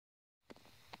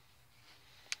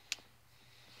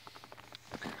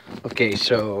Okay,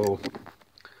 so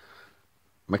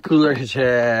my cooler has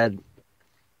had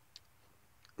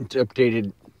it's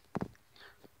updated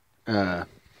the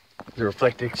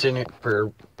reflectix in it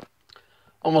for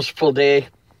almost a full day,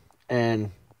 and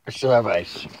I still have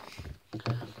ice.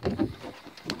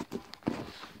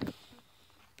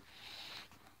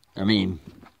 I mean,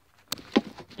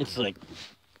 it's like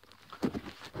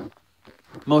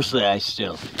mostly ice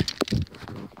still,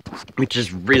 which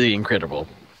is really incredible.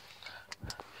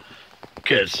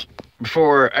 Because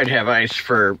before I'd have ice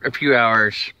for a few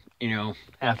hours,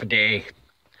 half a day,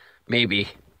 maybe.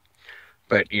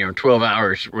 But, 12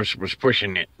 hours was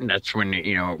pushing it. And that's when,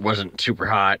 it wasn't super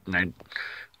hot and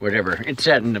whatever. It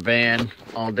sat in the van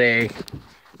all day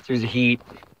through the heat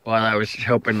while I was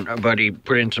helping a buddy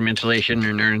put in some insulation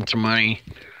and earn some money.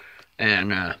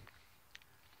 And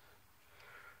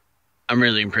I'm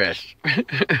really impressed.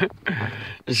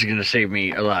 This is going to save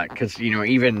me a lot because,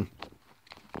 even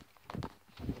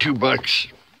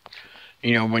 $2,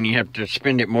 when you have to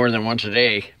spend it more than once a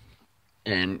day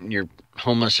and you're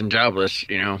homeless and jobless,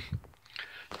 $4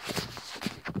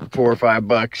 or $5,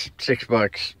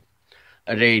 $6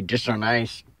 a day just on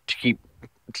ice to keep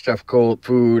stuff cold,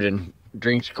 food and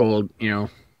drinks cold, to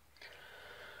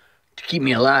keep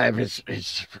me alive is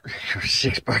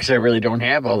 $6 I really don't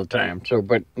have all the time. So,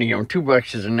 but,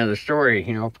 $2 is another story.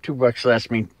 $2 lasts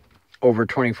me over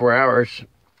 24 hours,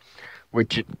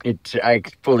 which I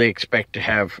fully expect to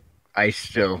have ice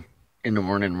still in the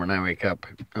morning when I wake up.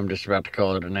 I'm just about to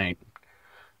call it a night.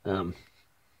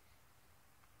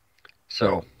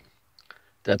 So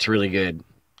that's really good.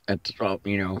 That's all,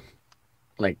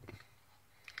 like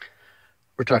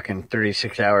we're talking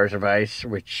 36 hours of ice,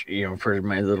 which, for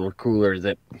my little cooler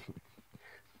that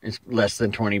is less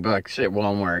than $20 at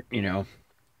Walmart,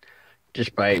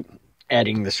 just by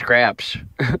adding the scraps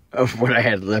of what I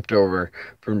had left over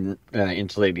from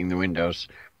insulating the windows.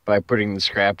 By putting the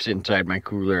scraps inside my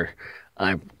cooler,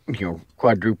 I've,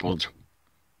 quadrupled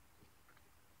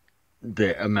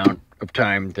the amount of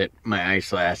time that my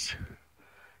ice lasts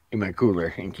in my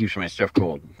cooler and keeps my stuff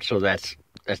cold. So that's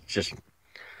just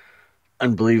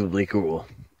unbelievably cool.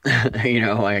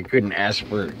 I couldn't ask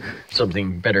for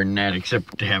something better than that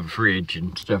except to have a fridge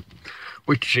and stuff,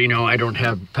 which, I don't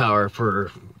have power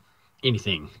for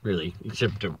anything really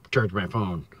except to charge my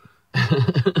phone.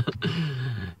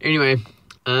 Anyway,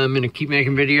 I'm gonna keep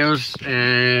making videos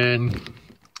and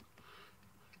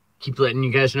keep letting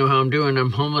you guys know how I'm doing.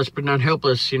 I'm homeless but not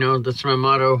helpless. That's my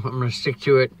motto. I'm gonna stick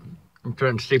to it. I'm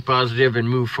trying to stay positive and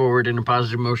move forward in a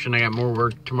positive motion. I got more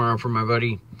work tomorrow for my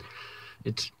buddy.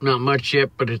 It's not much yet,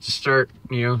 but it's a start.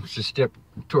 It's a step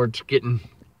towards getting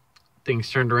things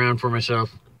turned around for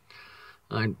myself.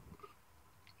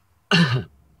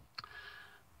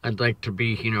 I'd like to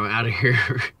be, out of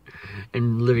here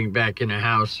and living back in a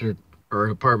house or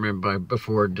apartment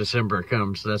before December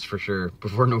comes. That's for sure.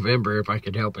 Before November, if I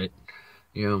could help it.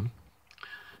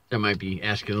 That might be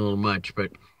asking a little much,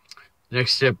 but the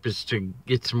next step is to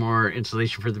get some more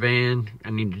insulation for the van.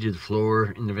 I need to do the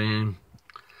floor in the van,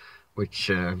 which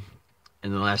in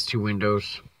the last two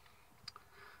windows,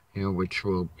 which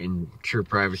will ensure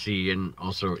privacy and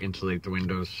also insulate the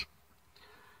windows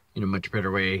in a much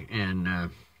better way. And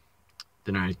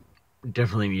then I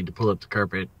definitely need to pull up the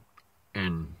carpet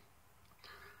and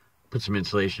put some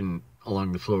insulation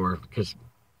along the floor because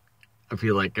I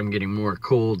feel like I'm getting more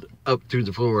cold up through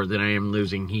the floor than I am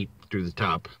losing heat through the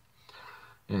top.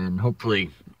 And hopefully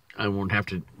I won't have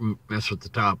to mess with the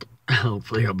top.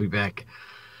 Hopefully I'll be back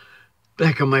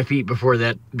on my feet before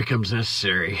that becomes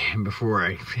necessary and before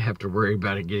I have to worry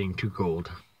about it getting too cold.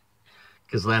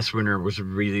 Because last winter was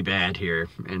really bad here,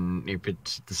 and if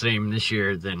it's the same this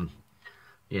year, then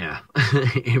yeah,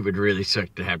 it would really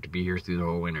suck to have to be here through the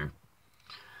whole winter.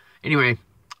 Anyway,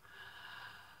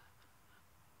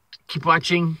 keep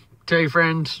watching, tell your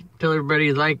friends, tell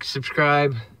everybody, like,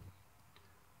 subscribe,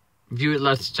 view it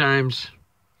lots of times.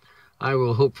 I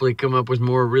will hopefully come up with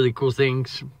more really cool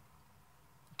things to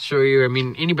show you. I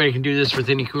mean, anybody can do this with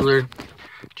any cooler.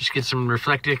 Just get some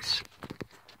reflectix.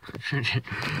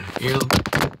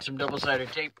 Some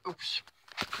double-sided tape. Oops,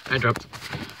 I dropped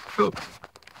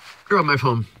my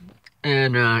phone.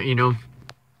 And,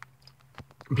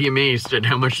 be amazed at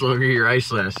how much longer your ice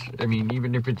lasts. I mean,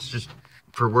 even if it's just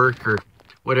for work or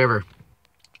whatever.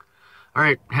 All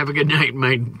right, have a good night.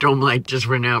 My dome light just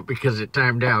went out because it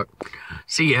timed out.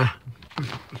 See ya.